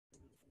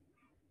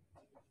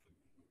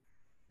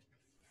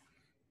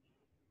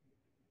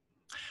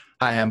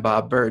Hi, I'm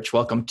Bob Birch.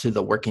 Welcome to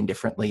the Working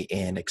Differently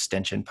in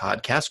Extension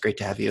podcast. Great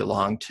to have you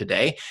along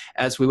today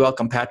as we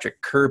welcome Patrick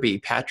Kirby.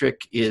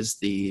 Patrick is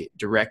the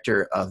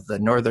director of the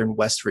Northern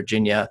West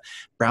Virginia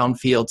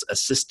Brownfields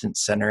Assistance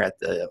Center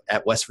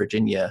at West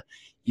Virginia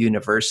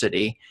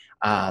University.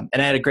 And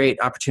I had a great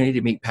opportunity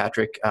to meet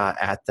Patrick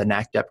at the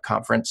NACDEP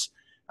conference,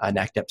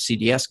 NACDEP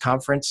CDS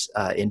conference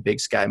in Big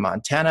Sky,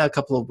 Montana a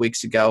couple of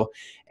weeks ago.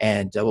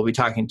 And we'll be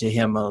talking to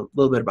him a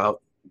little bit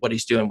about what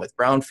he's doing with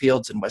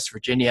Brownfields in West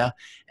Virginia,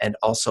 and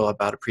also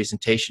about a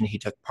presentation he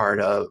took part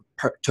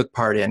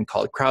in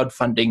called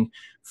Crowdfunding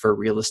for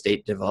Real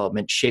Estate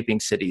Development, Shaping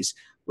Cities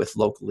with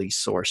Locally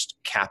Sourced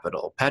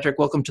Capital. Patrick,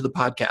 welcome to the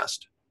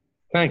podcast.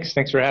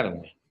 Thanks for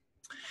having me.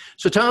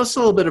 So tell us a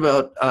little bit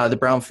about the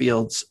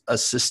Brownfields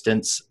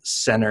Assistance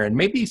Center, and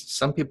maybe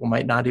some people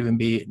might not even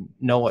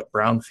know what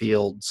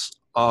Brownfields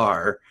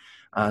are.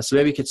 So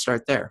maybe you could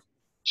start there.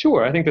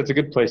 Sure, I think that's a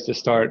good place to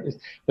start.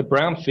 The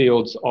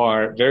brownfields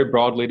are very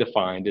broadly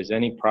defined as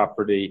any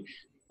property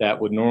that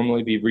would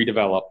normally be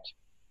redeveloped,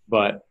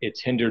 but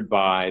it's hindered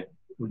by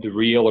the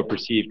real or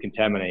perceived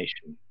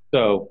contamination.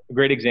 So a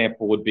great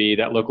example would be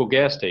that local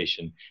gas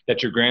station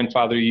that your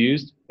grandfather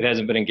used. It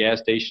hasn't been a gas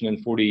station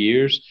in 40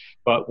 years,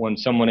 but when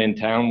someone in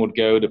town would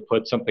go to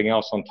put something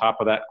else on top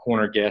of that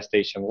corner gas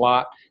station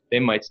lot, they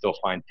might still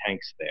find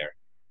tanks there.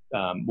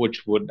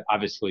 Which would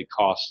obviously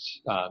cost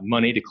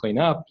money to clean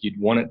up.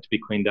 You'd want it to be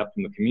cleaned up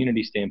from a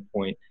community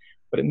standpoint,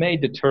 but it may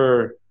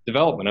deter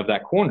development of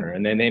that corner.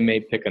 And then they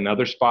may pick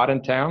another spot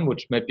in town,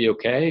 which might be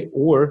okay,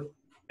 or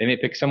they may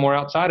pick somewhere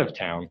outside of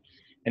town.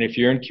 And if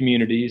you're in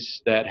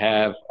communities that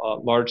have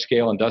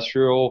large-scale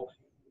industrial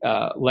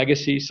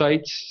legacy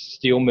sites,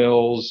 steel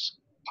mills,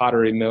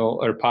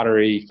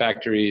 pottery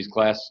factories,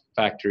 glass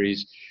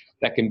factories,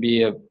 that can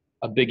be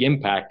a big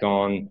impact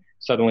on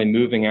suddenly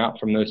moving out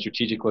from those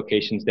strategic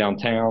locations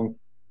downtown,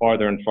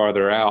 farther and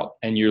farther out,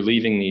 and you're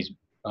leaving these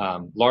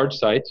large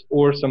sites,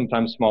 or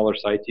sometimes smaller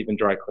sites, even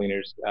dry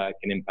cleaners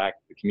can impact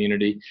the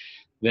community.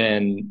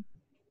 Then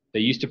they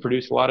used to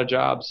produce a lot of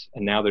jobs,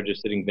 and now they're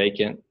just sitting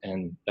vacant,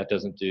 and that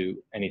doesn't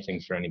do anything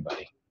for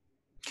anybody.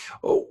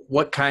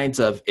 What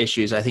kinds of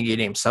issues? I think you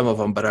named some of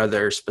them, but are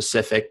there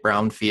specific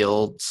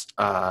brownfields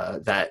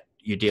that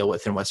you deal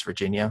with in West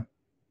Virginia?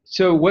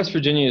 So West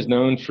Virginia is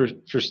known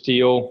for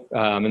steel.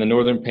 In the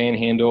Northern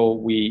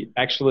Panhandle, we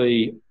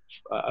actually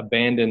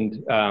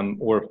abandoned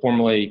or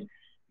formerly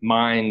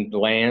mined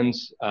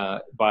lands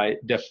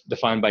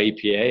defined by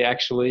EPA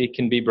actually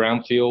can be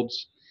brownfields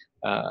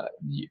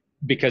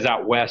because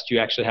out west you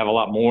actually have a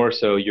lot more.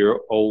 So your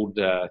old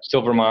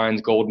silver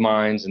mines, gold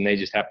mines, and they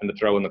just happen to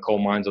throw in the coal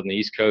mines on the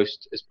East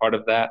Coast as part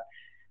of that.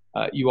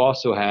 We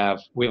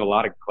have a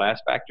lot of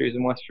glass factories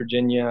in West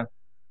Virginia.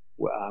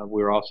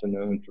 We're also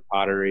known for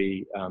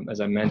pottery, as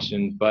I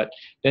mentioned, but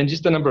then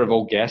just a number of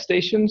old gas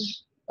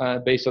stations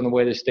based on the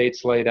way the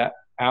state's laid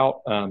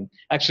out.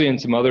 Actually, in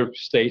some other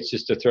states,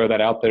 just to throw that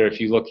out there, if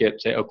you look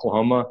at, say,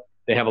 Oklahoma,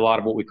 they have a lot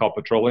of what we call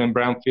petroleum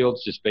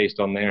brownfields just based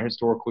on their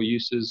historical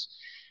uses.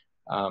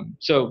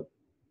 So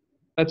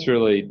that's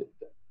really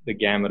the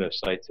gamut of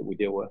sites that we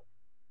deal with.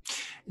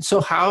 So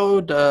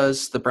how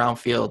does the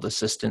Brownfield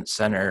Assistance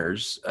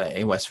Centers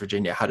in West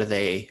Virginia, how do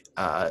they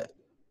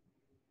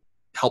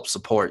help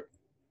support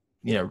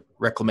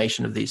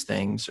reclamation of these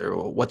things, or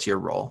what's your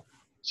role?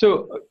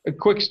 So a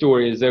quick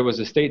story is there was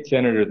a state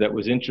senator that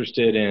was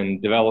interested in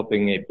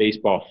developing a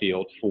baseball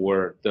field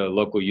for the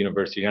local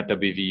university, not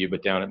WVU,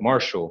 but down at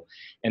Marshall.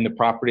 And the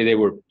property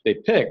they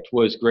picked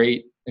was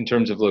great in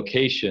terms of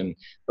location,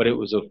 but it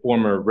was a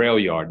former rail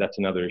yard. That's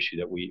another issue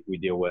that we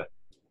deal with.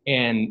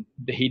 And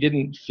he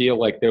didn't feel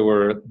like there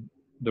were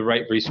the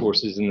right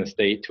resources in the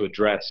state to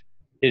address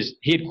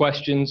he had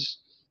questions.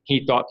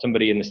 He thought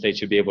somebody in the state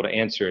should be able to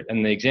answer it.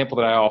 And the example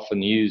that I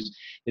often use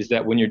is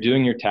that when you're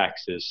doing your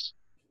taxes,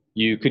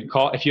 you could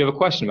call, if you have a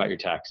question about your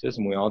taxes,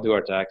 and we all do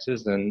our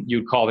taxes, then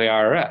you'd call the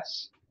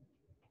IRS.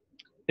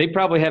 They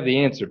probably have the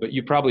answer, but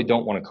you probably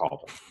don't want to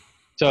call them.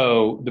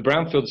 So the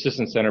Brownfield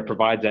Assistance Center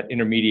provides that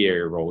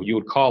intermediary role. You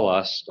would call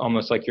us,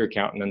 almost like your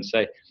accountant, and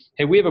say,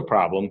 hey, we have a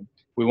problem.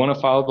 We want to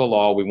follow the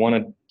law. We want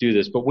to do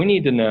this, but we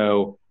need to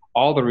know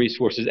all the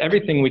resources,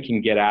 everything we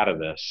can get out of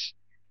this,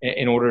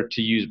 in order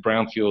to use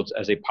brownfields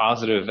as a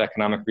positive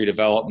economic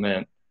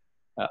redevelopment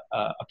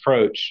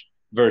approach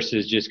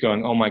versus just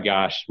going, oh my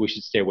gosh, we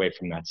should stay away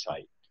from that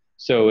site.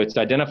 So it's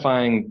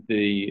identifying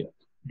the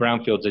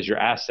brownfields as your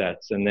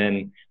assets and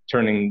then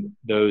turning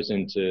those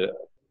into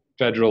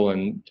federal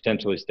and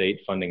potentially state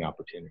funding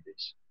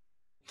opportunities.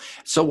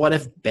 So what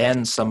have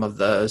been some of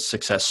the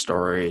success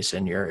stories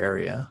in your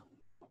area?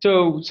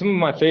 So some of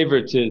my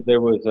favorites is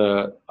there was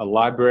a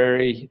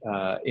library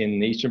in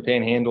the Eastern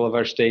Panhandle of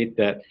our state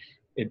that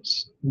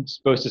it's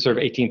supposed to serve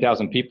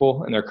 18,000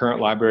 people, and their current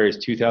library is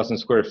 2,000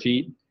 square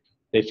feet.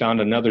 They found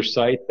another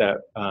site that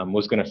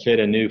was going to fit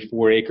a new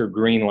 4-acre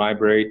green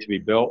library to be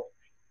built.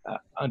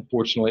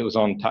 Unfortunately, it was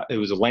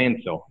a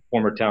landfill,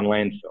 former town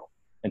landfill,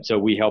 and so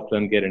we helped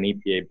them get an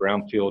EPA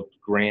brownfield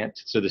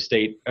grant. So the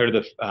state or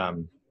the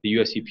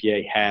US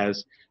EPA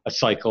has a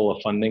cycle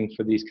of funding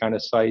for these kind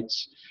of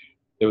sites.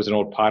 There was an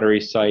old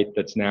pottery site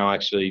that's now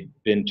actually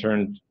been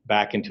turned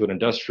back into an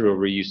industrial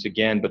reuse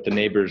again, but the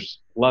neighbors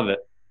love it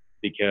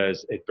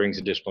because it brings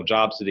additional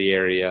jobs to the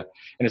area,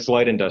 and it's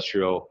light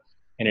industrial,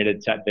 and it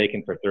had sat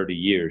vacant for 30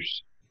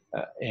 years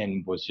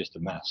and was just a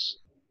mess.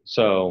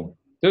 So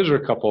those are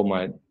a couple of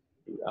my,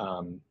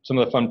 some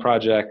of the fun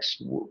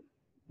projects,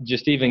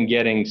 just even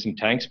getting some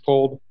tanks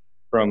pulled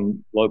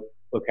from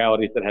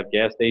localities that have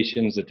gas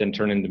stations that then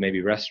turn into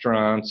maybe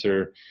restaurants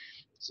or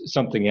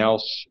something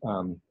else.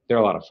 They're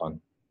a lot of fun.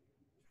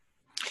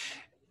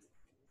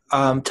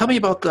 Tell me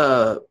about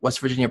the West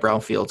Virginia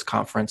Brownfields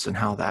Conference and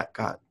how that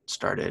got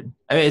started.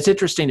 I mean, it's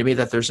interesting to me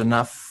that there's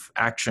enough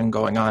action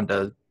going on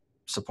to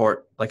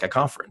support like a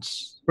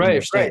conference.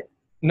 Right.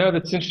 No,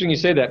 that's interesting you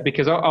say that,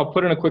 because I'll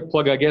put in a quick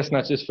plug, I guess,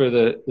 not just for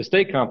the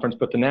state conference,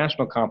 but the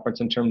national conference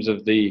in terms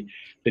of that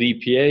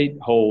EPA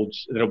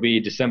holds. That'll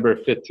be December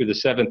 5th through the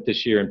 7th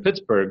this year in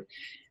Pittsburgh.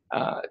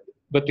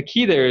 But the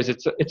key there is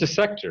it's a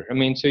sector. I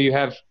mean, so you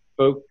have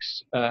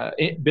folks,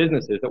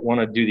 businesses that want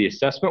to do the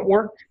assessment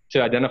work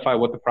to identify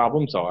what the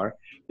problems are.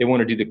 They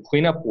want to do the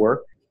cleanup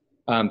work,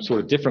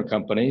 sort of different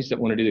companies that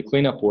want to do the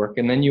cleanup work.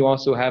 And then you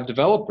also have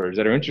developers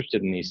that are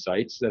interested in these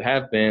sites that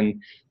have been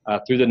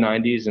through the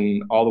 90s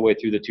and all the way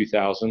through the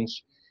 2000s.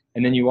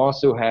 And then you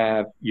also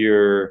have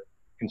your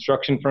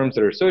construction firms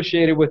that are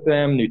associated with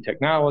them, new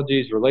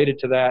technologies related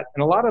to that,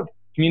 and a lot of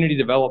community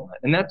development.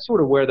 And that's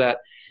sort of where that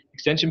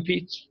extension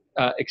piece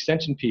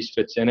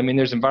fits in. I mean,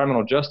 there's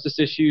environmental justice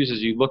issues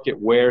as you look at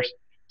where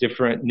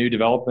different new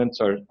developments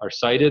are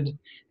sited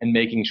and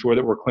making sure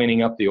that we're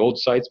cleaning up the old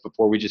sites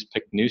before we just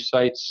pick new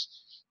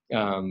sites.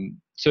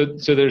 So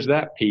there's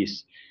that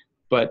piece.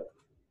 But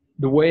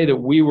the way that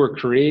we were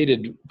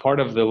created, part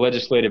of the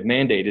legislative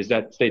mandate is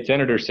that state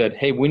senator said,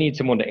 hey, we need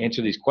someone to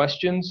answer these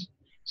questions.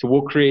 So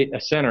we'll create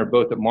a center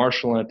both at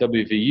Marshall and at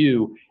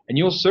WVU, and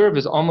you'll serve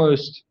as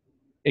almost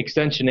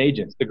extension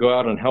agents to go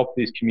out and help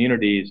these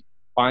communities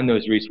find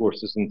those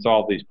resources and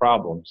solve these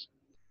problems.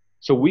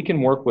 So we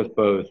can work with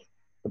both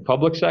the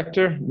public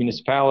sector,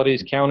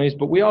 municipalities, counties,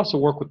 but we also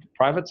work with the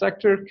private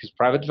sector because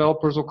private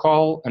developers will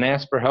call and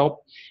ask for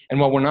help. And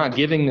while we're not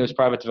giving those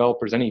private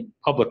developers any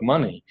public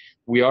money,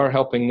 we are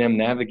helping them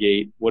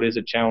navigate what is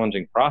a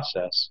challenging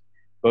process,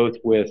 both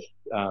with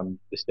the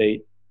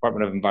State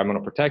Department of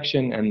Environmental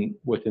Protection and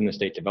within the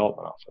State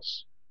Development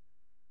Office.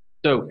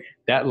 So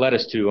that led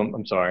us to,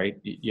 I'm sorry,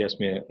 you asked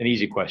me an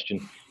easy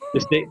question.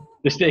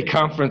 The state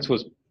conference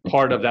was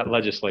part of that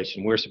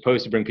legislation. We're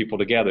supposed to bring people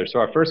together. So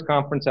our first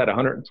conference had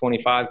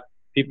 125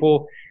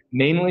 people,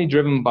 mainly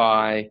driven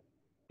by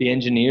the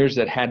engineers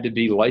that had to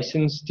be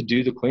licensed to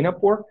do the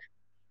cleanup work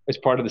as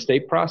part of the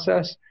state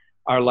process.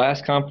 Our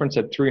last conference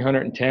had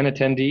 310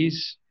 attendees,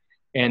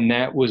 and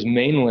that was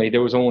mainly,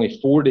 there was only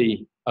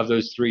 40 of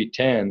those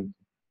 310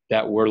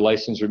 that were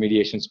licensed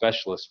remediation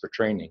specialists for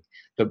training.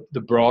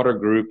 The broader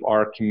group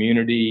are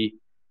community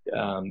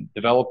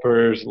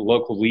developers,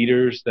 local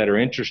leaders that are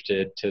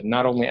interested to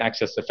not only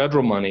access the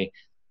federal money,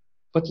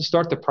 but to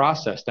start the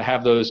process, to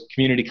have those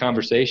community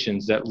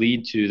conversations that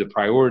lead to the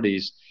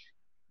priorities,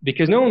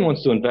 because no one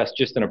wants to invest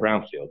just in a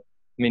brownfield.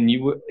 I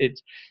mean,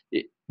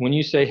 when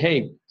you say,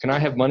 hey, can I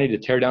have money to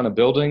tear down a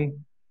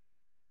building?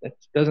 That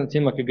doesn't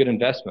seem like a good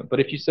investment. But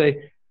if you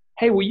say,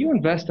 hey, will you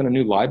invest in a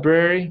new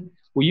library?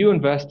 Will you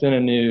invest in a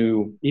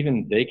new,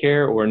 even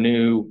daycare or a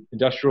new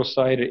industrial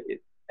site?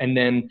 And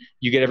then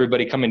you get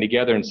everybody coming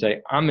together and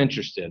say, I'm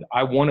interested.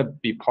 I want to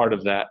be part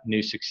of that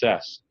new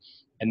success.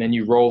 And then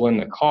you roll in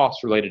the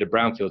costs related to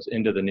brownfields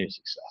into the new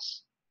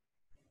success.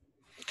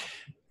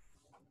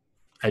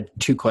 I had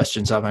two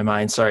questions on my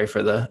mind. Sorry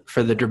for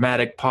the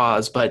dramatic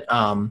pause, but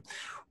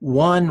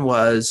one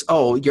was,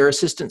 your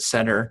assistance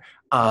center.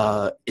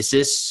 Is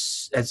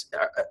this?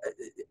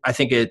 I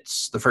think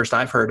it's the first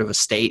I've heard of a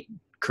state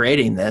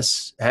creating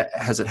this.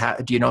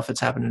 Do you know if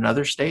it's happened in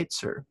other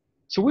states or?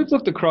 So we've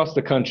looked across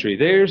the country.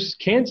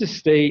 Kansas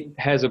State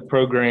has a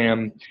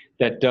program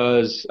that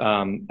does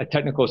a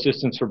technical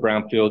assistance for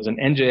brownfields, and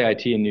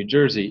NJIT in New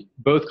Jersey,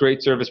 both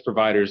great service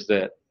providers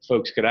that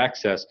folks could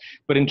access.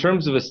 But in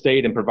terms of a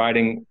state and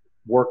providing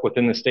work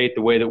within the state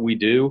the way that we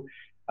do,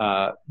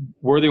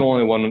 we're the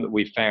only one that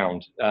we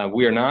found.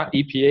 We are not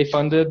EPA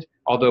funded,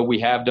 although we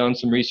have done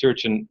some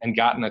research and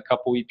gotten a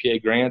couple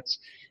EPA grants,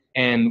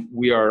 and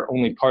we are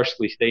only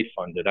partially state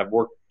funded. I've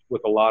worked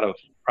with a lot of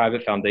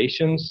private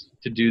foundations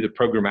to do the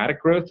programmatic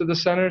growth of the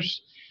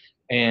centers.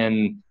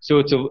 And so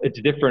it's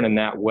different in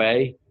that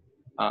way.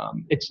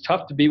 It's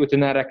tough to be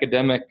within that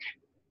academic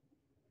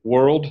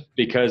world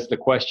because the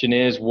question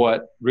is,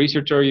 what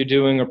research are you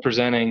doing or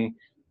presenting?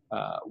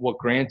 What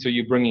grants are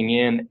you bringing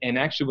in? And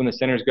actually, when the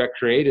centers got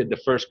created, the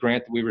first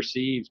grant that we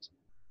received,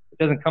 it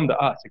doesn't come to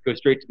us. It goes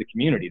straight to the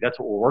community. That's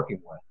what we're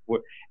working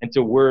with. And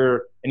so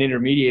we're an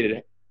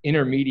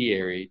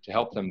intermediary to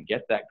help them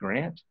get that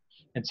grant.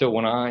 And so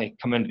when I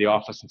come into the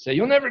office and say,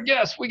 you'll never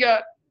guess, we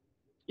got,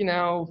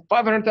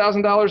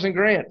 $500,000 in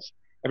grants,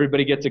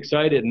 everybody gets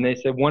excited and they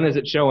say, when is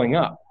it showing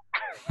up?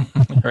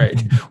 Right.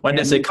 When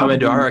does it come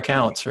into our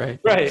accounts, right?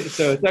 Right.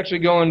 So it's actually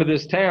going to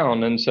this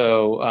town. And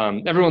so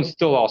everyone's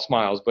still all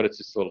smiles, but it's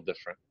just a little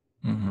different.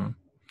 Mm-hmm.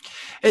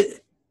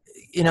 It,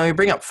 you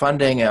bring up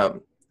funding. I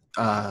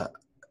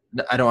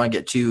don't want to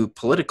get too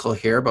political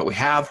here, but we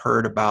have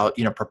heard about,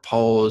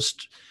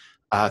 proposed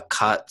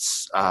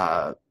cuts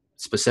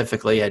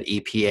specifically at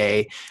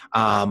EPA.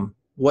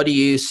 What do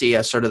you see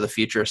as sort of the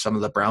future of some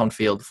of the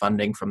brownfield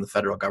funding from the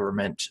federal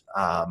government?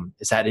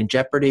 Is that in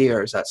jeopardy,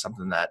 or is that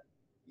something that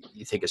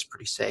you think is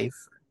pretty safe?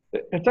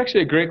 That's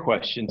actually a great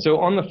question. So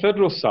on the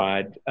federal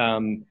side,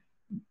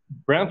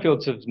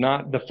 brownfields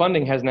the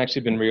funding hasn't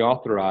actually been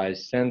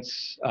reauthorized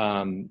since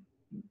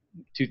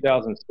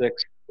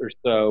 2006 or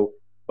so,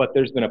 but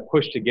there's been a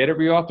push to get it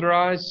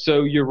reauthorized.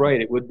 So you're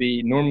right, it would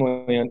be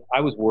normally, I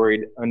was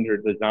worried under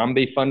the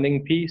zombie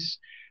funding piece,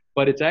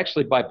 but it's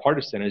actually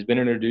bipartisan. It's been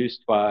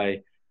introduced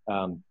by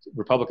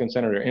Republican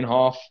Senator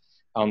Inhofe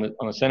on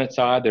the Senate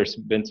side. There's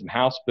been some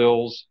House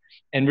bills,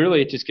 and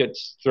really it just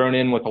gets thrown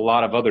in with a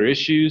lot of other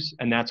issues,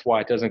 and that's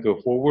why it doesn't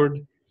go forward.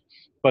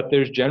 But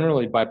there's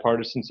generally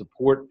bipartisan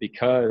support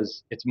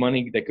because it's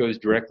money that goes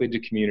directly to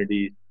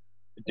communities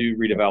to do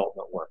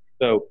redevelopment work.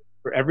 So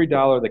for every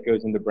dollar that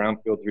goes into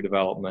brownfield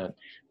redevelopment,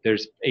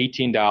 there's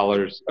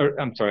 $18, or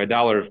I'm sorry,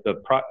 $1 of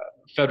the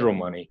federal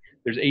money.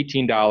 There's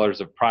 $18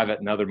 of private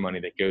and other money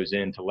that goes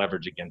in to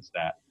leverage against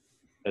that.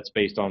 That's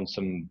based on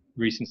some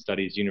recent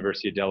studies,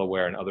 University of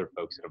Delaware and other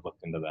folks that have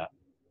looked into that.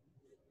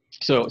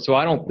 So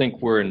I don't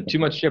think we're in too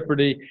much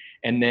jeopardy.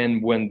 And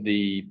then when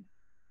the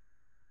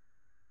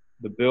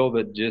bill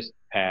that just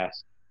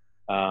passed,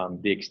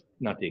 not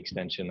the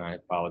extension, I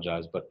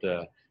apologize, but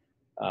the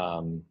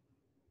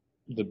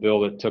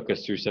bill that took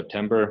us through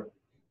September,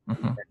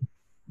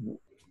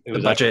 it was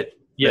the budget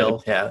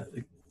bill,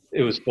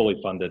 it was fully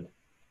funded.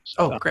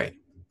 Oh, great.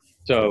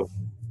 So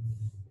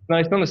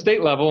nice on the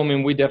state level. I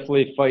mean, we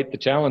definitely fight the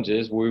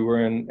challenges. We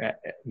were in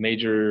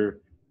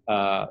major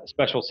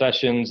special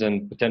sessions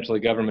and potentially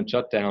government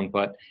shutdown,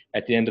 but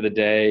at the end of the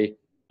day,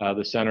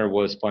 the center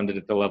was funded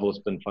at the level it's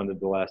been funded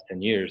the last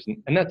 10 years.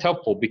 And that's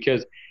helpful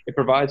because it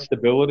provides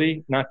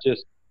stability, not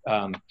just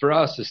for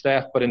us as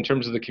staff, but in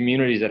terms of the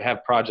communities that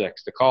have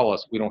projects to call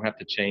us. We don't have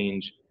to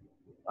change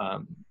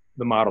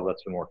the model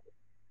that's been working.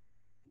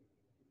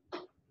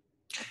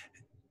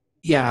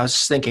 Yeah, I was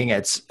just thinking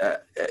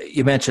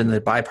you mentioned the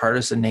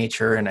bipartisan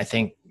nature, and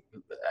it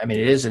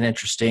is an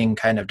interesting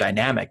kind of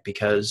dynamic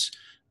because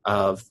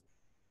of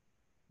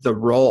the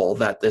role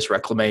that this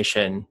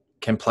reclamation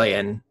can play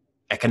in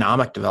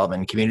economic development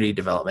and community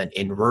development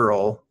in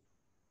rural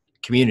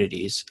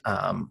communities.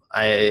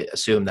 I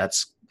assume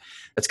that's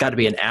got to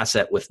be an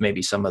asset with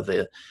maybe some of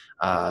the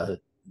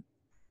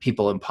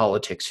people in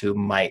politics who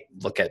might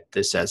look at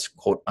this as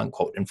quote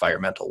unquote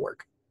environmental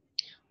work.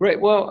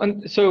 Right. Well,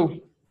 and so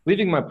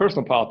leaving my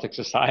personal politics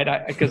aside,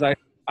 because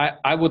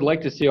I would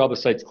like to see all the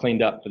sites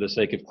cleaned up for the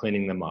sake of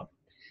cleaning them up,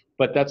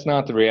 but that's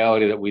not the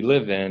reality that we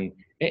live in.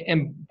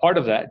 And part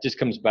of that just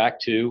comes back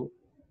to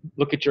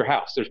look at your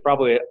house. There's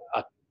probably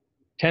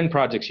 10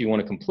 projects you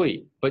want to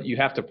complete, but you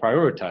have to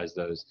prioritize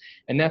those.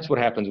 And that's what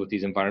happens with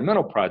these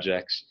environmental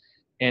projects.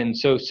 And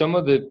so some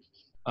of the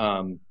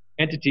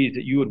entities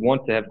that you would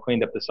want to have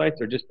cleaned up the sites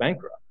are just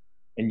bankrupt.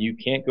 And you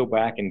can't go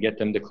back and get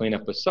them to clean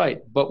up a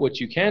site. But what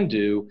you can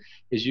do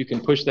is you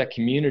can push that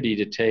community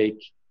to take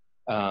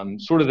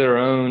sort of their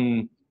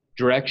own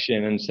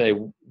direction and say,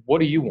 what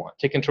do you want?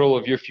 Take control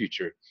of your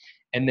future.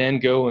 And then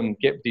go and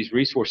get these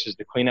resources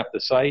to clean up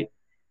the site.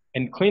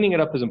 And cleaning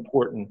it up is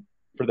important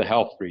for the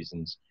health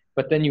reasons.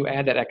 But then you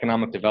add that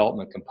economic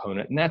development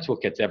component, and that's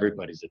what gets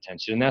everybody's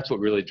attention. And that's what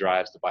really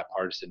drives the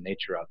bipartisan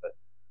nature of it.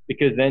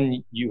 Because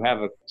then you have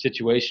a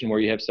situation where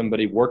you have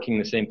somebody working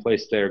the same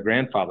place their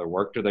grandfather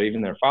worked or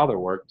even their father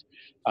worked,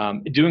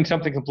 doing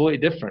something completely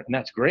different, and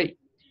that's great.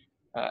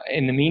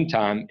 In the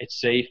meantime, it's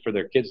safe for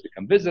their kids to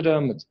come visit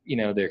them. It's,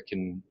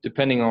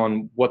 depending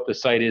on what the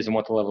site is and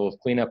what the level of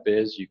cleanup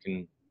is, you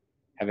can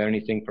have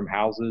anything from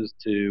houses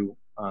to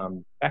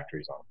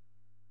factories on.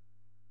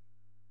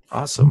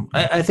 Awesome.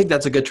 I think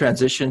that's a good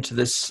transition to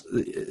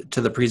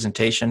the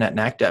presentation at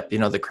NACDEP,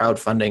 the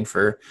crowdfunding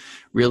for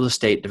real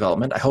estate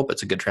development. I hope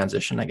it's a good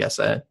transition. I guess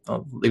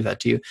I'll leave that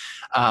to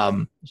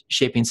you.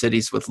 Shaping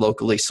cities with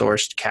locally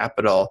sourced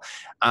capital.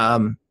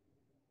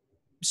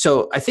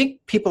 So I think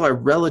people are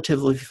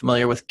relatively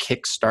familiar with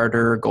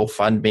Kickstarter,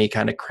 GoFundMe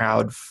kind of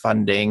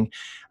crowdfunding.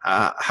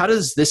 How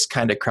does this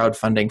kind of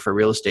crowdfunding for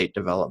real estate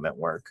development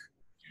work?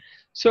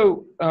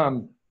 So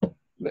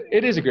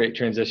it is a great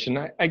transition.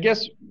 I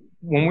guess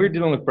when we were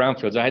dealing with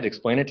brownfields, I had to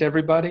explain it to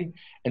everybody.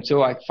 And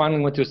so I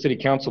finally went to a city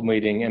council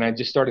meeting and I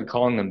just started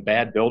calling them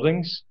bad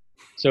buildings.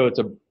 So it's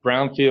a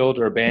brownfield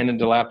or abandoned,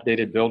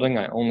 dilapidated building.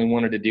 I only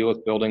wanted to deal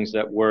with buildings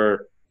that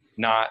were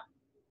not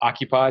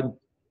occupied.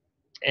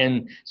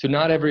 And so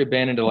not every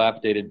abandoned,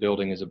 dilapidated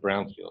building is a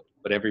brownfield,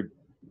 but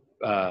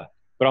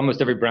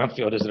almost every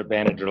brownfield is an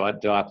abandoned or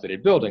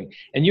dilapidated building.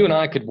 And you and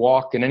I could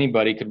walk, and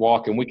anybody could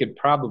walk, and we could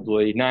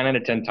probably 9 out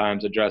of 10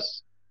 times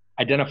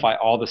identify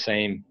all the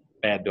same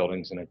bad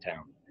buildings in a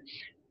town.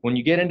 When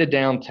you get into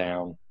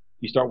downtown,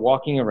 you start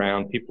walking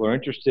around, people are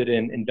interested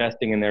in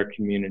investing in their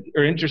community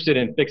or interested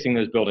in fixing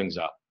those buildings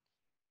up.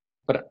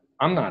 But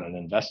I'm not an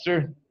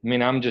investor. I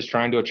mean, I'm just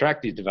trying to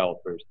attract these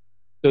developers.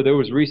 So there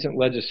was recent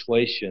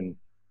legislation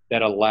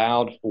that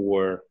allowed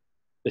for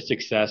the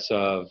success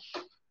of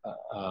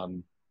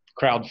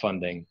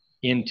crowdfunding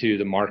into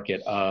the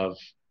market of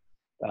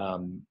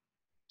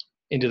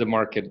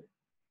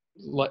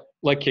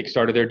like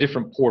Kickstarter. There are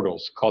different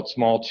portals called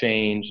Small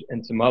Change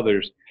and some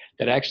others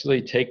that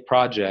actually take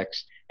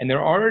projects, and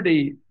they're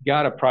already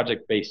got a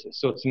project basis.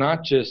 So it's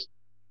not just,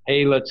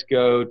 hey, let's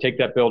go take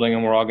that building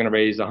and we're all going to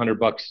raise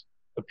 $100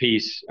 a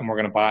piece and we're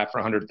going to buy it for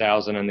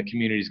 100,000 and the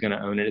community is going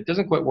to own it. It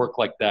doesn't quite work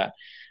like that.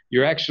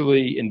 You're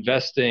actually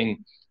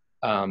investing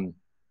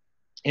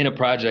in a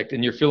project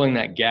and you're filling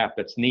that gap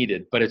that's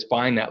needed, but it's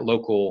buying that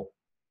local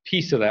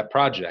piece of that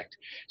project.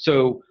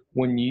 So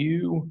when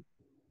you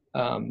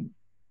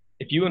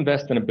if you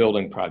invest in a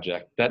building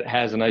project that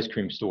has an ice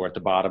cream store at the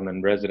bottom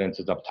and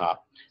residences up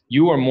top,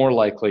 you are more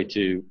likely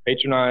to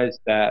patronize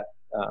that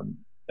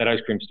ice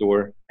cream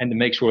store and to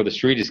make sure the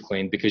street is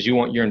clean because you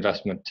want your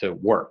investment to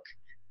work.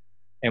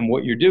 And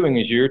what you're doing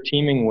is you're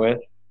teaming with,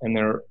 and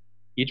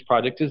each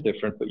project is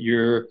different, but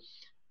you're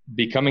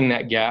becoming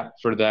that gap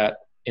for that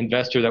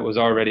investor that was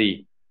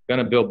already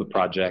going to build the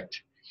project.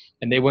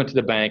 And they went to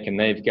the bank and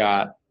they've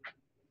got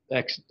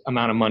X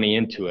amount of money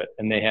into it,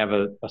 and they have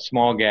a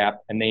small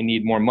gap and they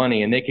need more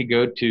money, and they could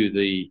go to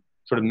the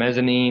sort of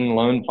mezzanine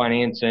loan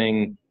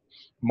financing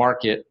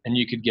market and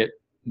you could get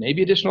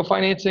maybe additional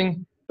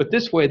financing, but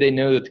this way they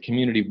know that the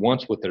community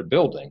wants what they're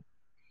building.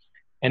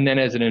 And then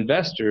as an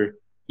investor,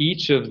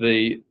 each of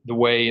the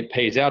way it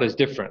pays out is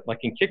different. Like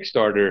in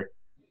Kickstarter,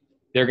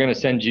 they're going to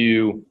send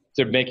you, if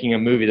they're making a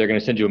movie, they're going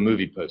to send you a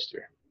movie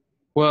poster.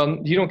 Well,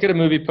 you don't get a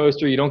movie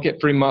poster. You don't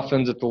get free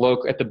muffins at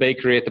the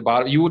bakery at the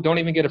bottom. You don't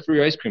even get a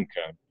free ice cream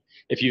cone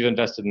if you've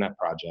invested in that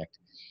project.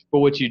 But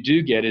what you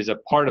do get is a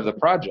part of the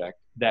project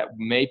that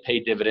may pay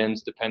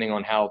dividends depending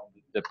on how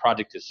the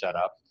project is set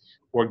up,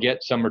 or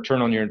get some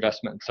return on your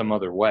investment in some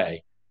other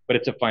way. But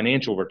it's a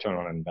financial return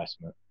on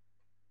investment.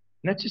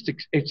 And that's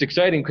it's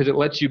exciting because it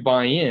lets you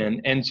buy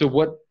in. And so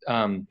what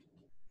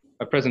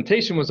a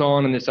presentation was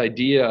on, and this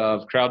idea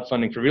of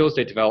crowdfunding for real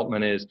estate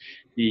development, is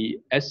the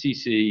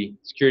SEC,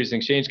 Securities and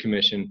Exchange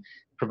Commission,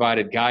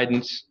 provided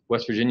guidance.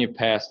 West Virginia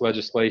passed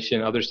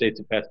legislation, other states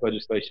have passed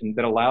legislation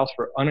that allows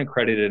for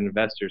unaccredited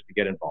investors to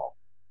get involved.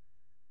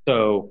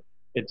 So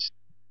it's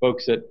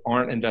folks that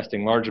aren't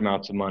investing large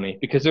amounts of money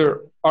because there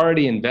are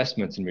already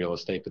investments in real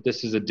estate, but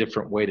this is a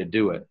different way to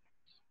do it.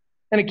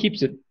 And it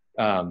keeps it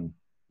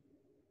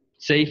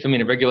safe. I mean,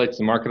 it regulates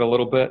the market a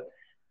little bit.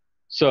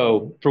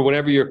 So for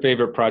whatever your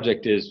favorite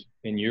project is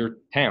in your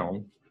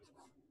town,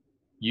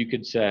 you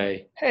could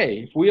say,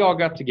 hey, if we all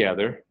got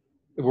together,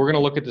 if we're going to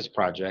look at this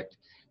project,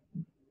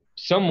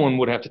 someone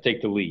would have to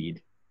take the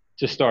lead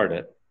to start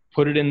it,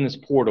 put it in this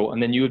portal,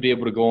 and then you would be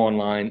able to go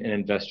online and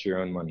invest your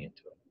own money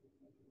into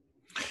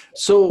it.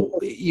 So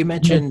you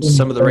mentioned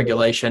some of the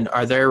regulation.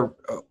 Are there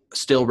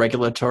still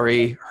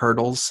regulatory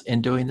hurdles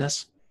in doing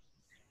this?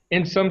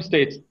 In some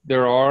states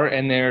there are,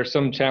 and there are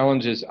some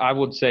challenges. I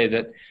would say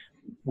that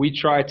we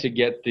try to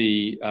get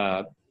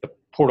the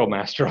portal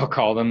master, I'll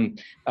call them,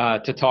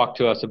 to talk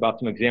to us about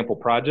some example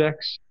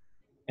projects.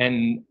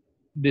 And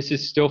this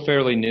is still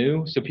fairly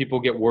new, so people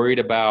get worried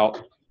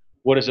about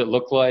what does it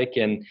look like.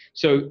 And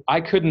so I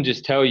couldn't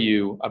just tell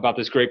you about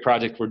this great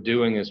project we're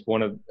doing as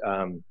one of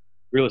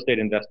real estate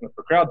investment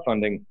for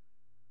crowdfunding,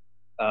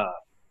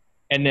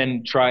 and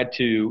then try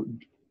to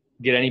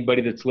get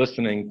anybody that's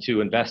listening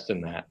to invest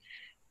in that.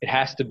 It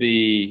has to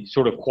be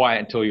sort of quiet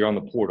until you're on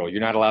the portal.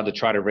 You're not allowed to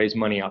try to raise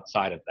money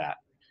outside of that.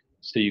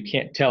 So you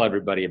can't tell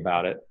everybody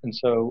about it. And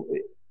so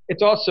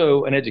it's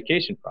also an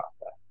education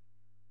process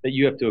that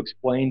you have to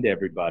explain to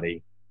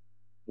everybody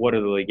what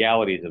are the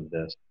legalities of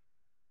this.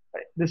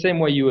 The same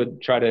way you would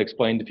try to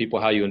explain to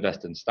people how you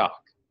invest in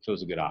stock. So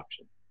it's a good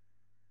option.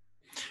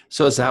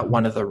 So is that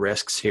one of the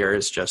risks here,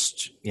 is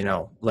just,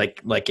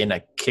 like in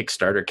a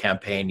Kickstarter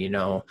campaign,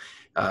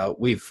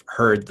 we've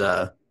heard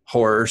the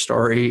horror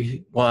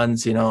story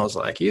ones, it's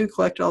like, you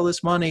collect all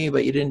this money,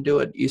 but you didn't do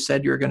what you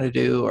said you were going to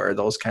do, or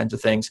those kinds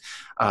of things.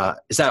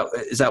 Is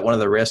that one of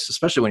the risks,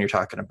 especially when you're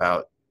talking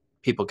about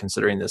people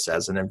considering this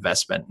as an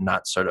investment,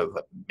 not sort of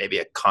maybe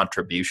a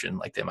contribution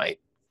like they might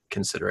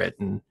consider it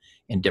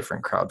in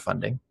different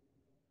crowdfunding?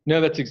 No,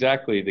 that's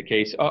exactly the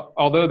case.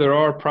 Although there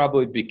are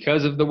probably,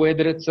 because of the way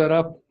that it's set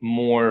up,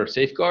 more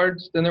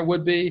safeguards than there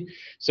would be.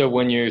 So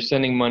when you're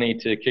sending money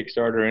to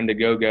Kickstarter,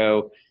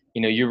 Indiegogo,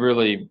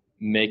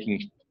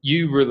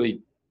 you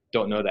really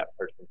don't know that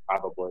person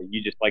probably.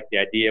 You just like the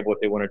idea of what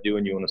they want to do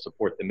and you want to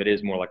support them. It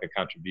is more like a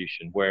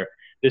contribution, where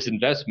this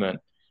investment,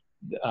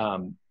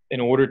 in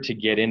order to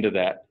get into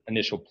that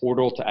initial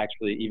portal to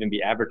actually even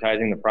be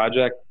advertising the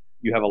project,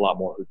 you have a lot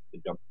more hoops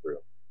to jump through.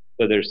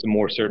 So there's some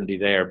more certainty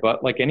there.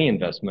 But like any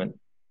investment,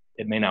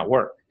 it may not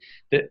work.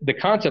 The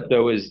concept,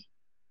 though, is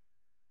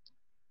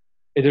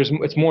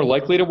it's more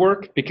likely to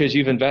work because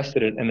you've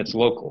invested it and it's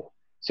local.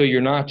 So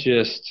you're not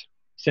just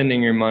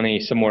sending your money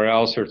somewhere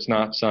else, or it's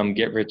not some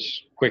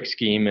get-rich-quick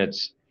scheme.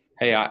 It's,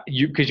 hey,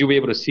 because you'll be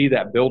able to see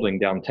that building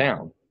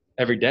downtown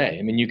every day.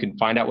 I mean, you can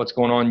find out what's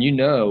going on.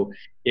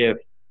 If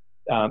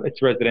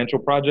it's a residential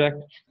project,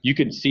 you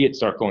could see it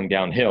start going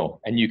downhill,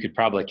 and you could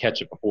probably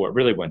catch it before it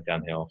really went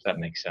downhill, if that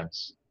makes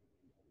sense.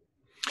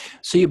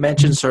 So you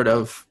mentioned sort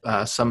of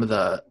some of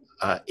the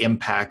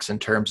impacts in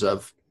terms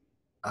of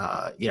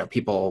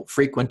people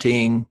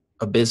frequenting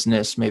a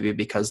business maybe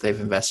because they've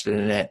invested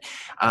in it.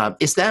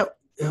 Is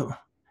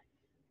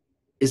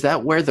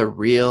that where the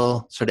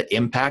real sort of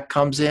impact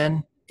comes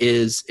in?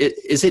 Is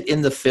it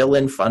in the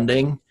fill-in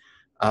funding?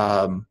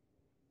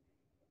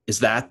 Is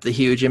that the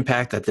huge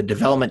impact, that the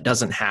development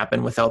doesn't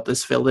happen without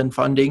this fill-in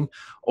funding?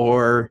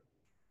 Or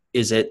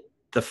is it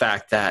the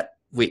fact that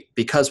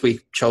because we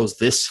chose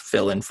this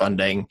fill-in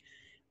funding,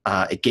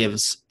 it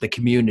gives the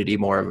community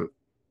more of a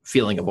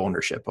feeling of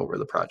ownership over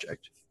the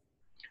project?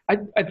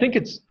 I think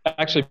it's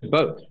actually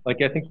both.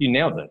 Like, I think you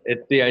nailed it.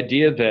 It's the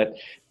idea that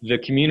the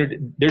community,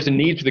 there's a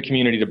need for the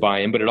community to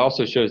buy in, but it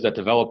also shows that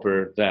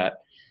developer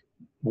that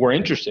we're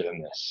interested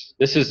in this.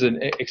 This is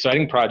an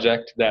exciting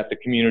project that the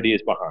community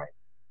is behind.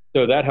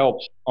 So that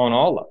helps on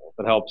all levels.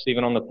 It helps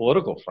even on the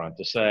political front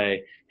to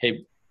say,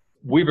 hey,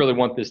 we really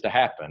want this to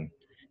happen,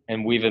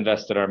 and we've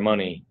invested our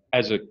money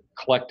as a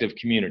collective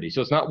community.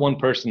 So it's not one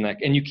person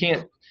and you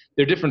can't,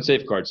 there are different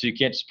safeguards. So you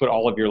can't just put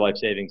all of your life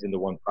savings into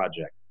one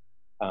project.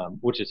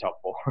 Which is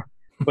helpful.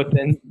 But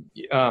then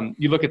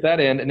you look at that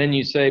end, and then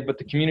you say, but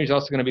the community is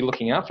also going to be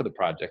looking out for the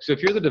project. So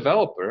if you're the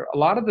developer, a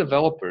lot of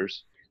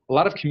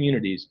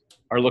communities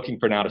are looking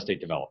for an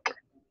out-of-state developer.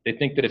 They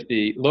think that if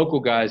the local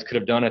guys could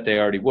have done it, they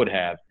already would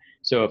have.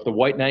 So if the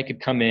white knight could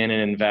come in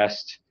and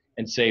invest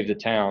and save the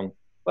town,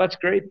 well, that's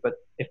great. But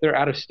if they're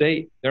out of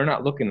state, they're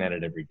not looking at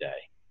it every day.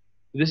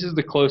 This is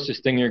the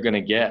closest thing you're going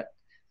to get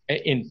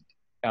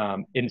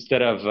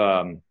instead of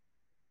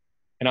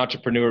an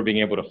entrepreneur being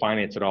able to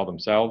finance it all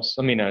themselves.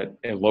 I mean, a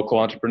local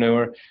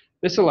entrepreneur.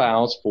 This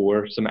allows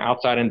for some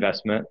outside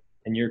investment,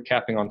 and you're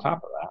capping on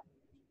top of that.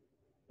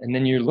 And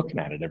then you're looking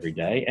at it every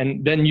day.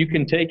 And then you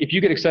can if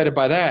you get excited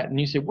by that and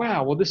you say,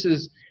 wow, well, this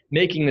is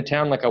making the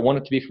town like I want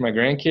it to be for my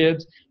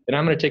grandkids, then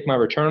I'm going to take my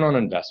return on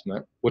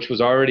investment, which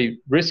was already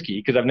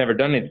risky because I've never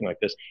done anything like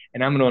this,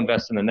 and I'm going to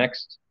invest in the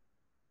next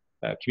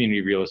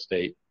community real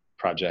estate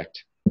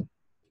project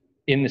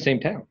in the same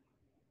town.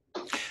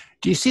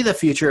 Do you see the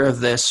future of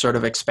this sort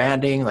of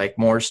expanding, like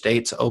more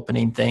states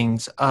opening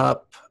things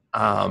up?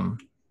 How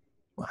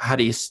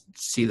do you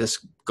see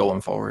this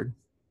going forward?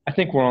 I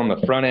think we're on the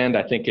front end.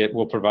 I think it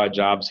will provide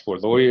jobs for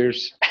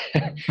lawyers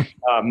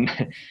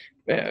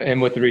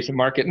and with the recent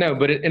market. No,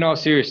 but in all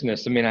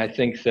seriousness, I mean, I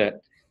think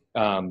that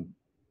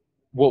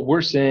what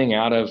we're seeing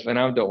out of, and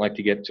I don't like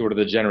to get sort of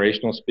the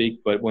generational speak,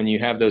 but when you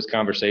have those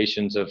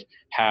conversations of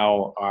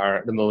how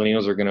the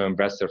millennials are going to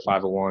invest their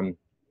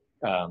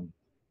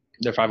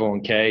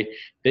 501k,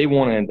 they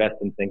want to invest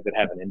in things that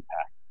have an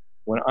impact.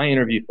 When I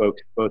interview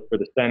folks, both for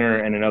the center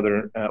and in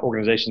other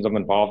organizations I'm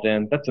involved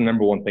in, that's the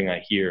number one thing I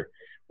hear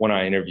when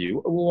I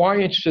interview. Well, why are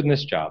you interested in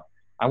this job?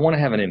 I want to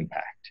have an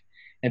impact.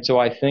 And so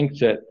I think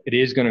that it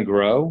is going to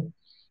grow.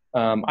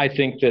 I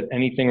think that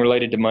anything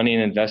related to money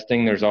and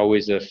investing, there's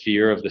always a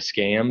fear of the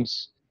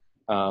scams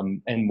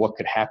and what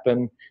could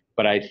happen.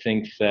 But I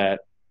think that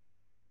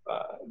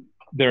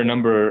there are a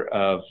number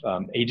of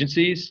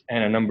agencies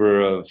and a number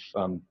of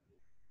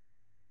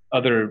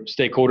other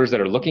stakeholders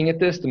that are looking at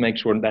this to make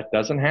sure that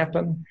doesn't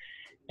happen,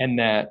 and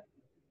that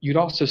you'd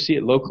also see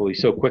it locally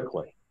so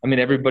quickly. I mean,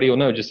 everybody will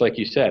know, just like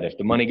you said, if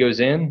the money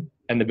goes in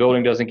and the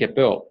building doesn't get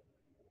built,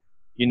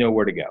 you know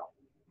where to go.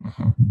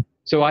 Mm-hmm.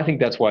 So I think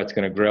that's why it's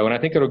going to grow, and I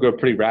think it'll grow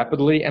pretty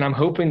rapidly, and I'm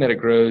hoping that it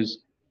grows.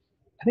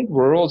 I think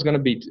rural is going to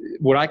be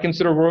what I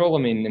consider rural. I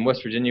mean, in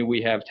West Virginia,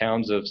 we have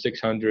towns of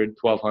 600,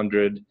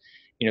 1,200,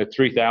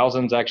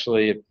 3,000 is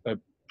actually a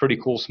pretty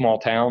cool small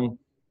town.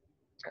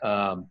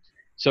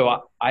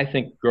 So I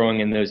think growing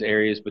in those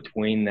areas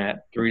between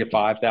that 3,000 to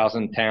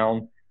 5,000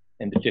 town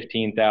and to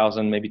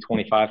 15,000, maybe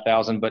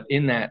 25,000, but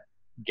in that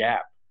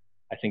gap,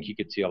 I think you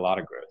could see a lot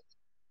of growth.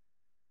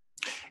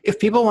 If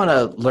people want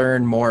to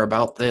learn more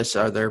about this,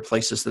 are there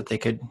places that they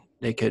could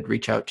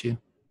reach out to?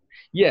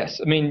 Yes,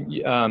 I mean,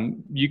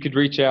 you could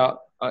reach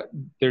out.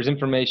 There's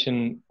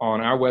information on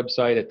our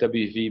website at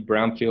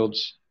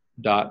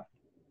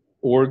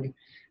www.brownfields.org.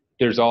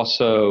 There's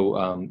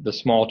also the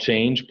Small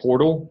Change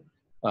portal,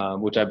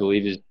 which I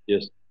believe is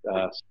just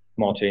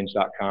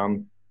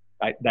smallchange.com.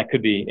 That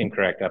could be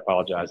incorrect. I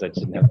apologize. I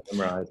didn't have it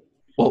memorized.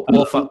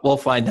 We'll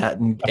find that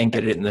and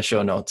get it in the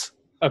show notes.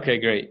 Okay,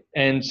 great.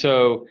 And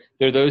so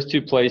there are those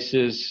two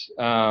places.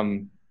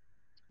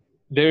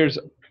 There's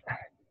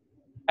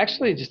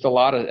actually just a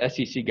lot of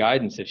SEC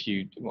guidance. If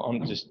you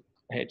want to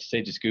I hate to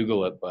say just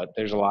Google it, but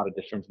there's a lot of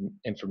different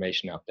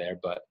information out there.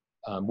 But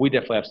we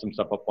definitely have some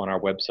stuff up on our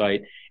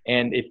website.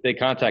 And if they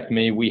contact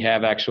me, we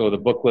have actually the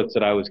booklets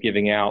that I was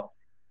giving out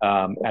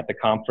at the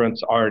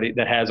conference already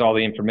that has all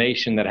the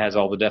information, that has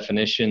all the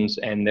definitions,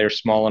 and they're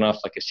small enough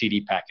like a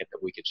CD packet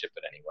that we could ship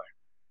it anywhere.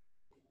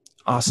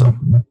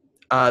 Awesome.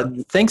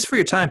 Thanks for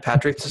your time,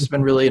 Patrick. This has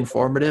been really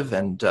informative,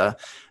 and I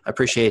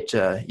appreciate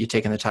you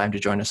taking the time to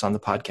join us on the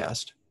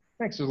podcast.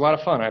 Thanks. It was a lot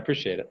of fun. I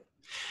appreciate it.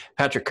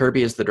 Patrick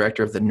Kirby is the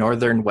director of the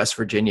Northern West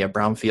Virginia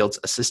Brownfields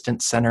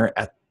Assistance Center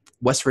at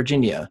West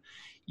Virginia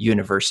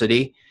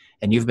University.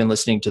 And you've been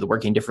listening to the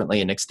Working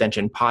Differently in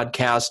Extension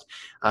podcast.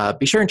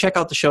 Be sure and check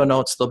out the show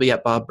notes. They'll be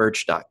at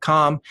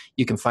bobbirch.com.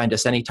 You can find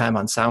us anytime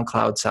on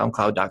SoundCloud,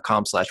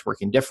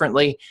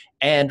 soundcloud.com/workingdifferently,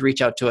 and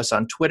reach out to us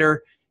on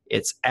Twitter.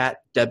 It's at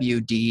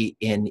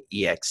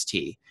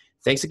WDNEXT.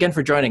 Thanks again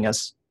for joining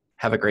us.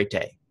 Have a great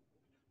day.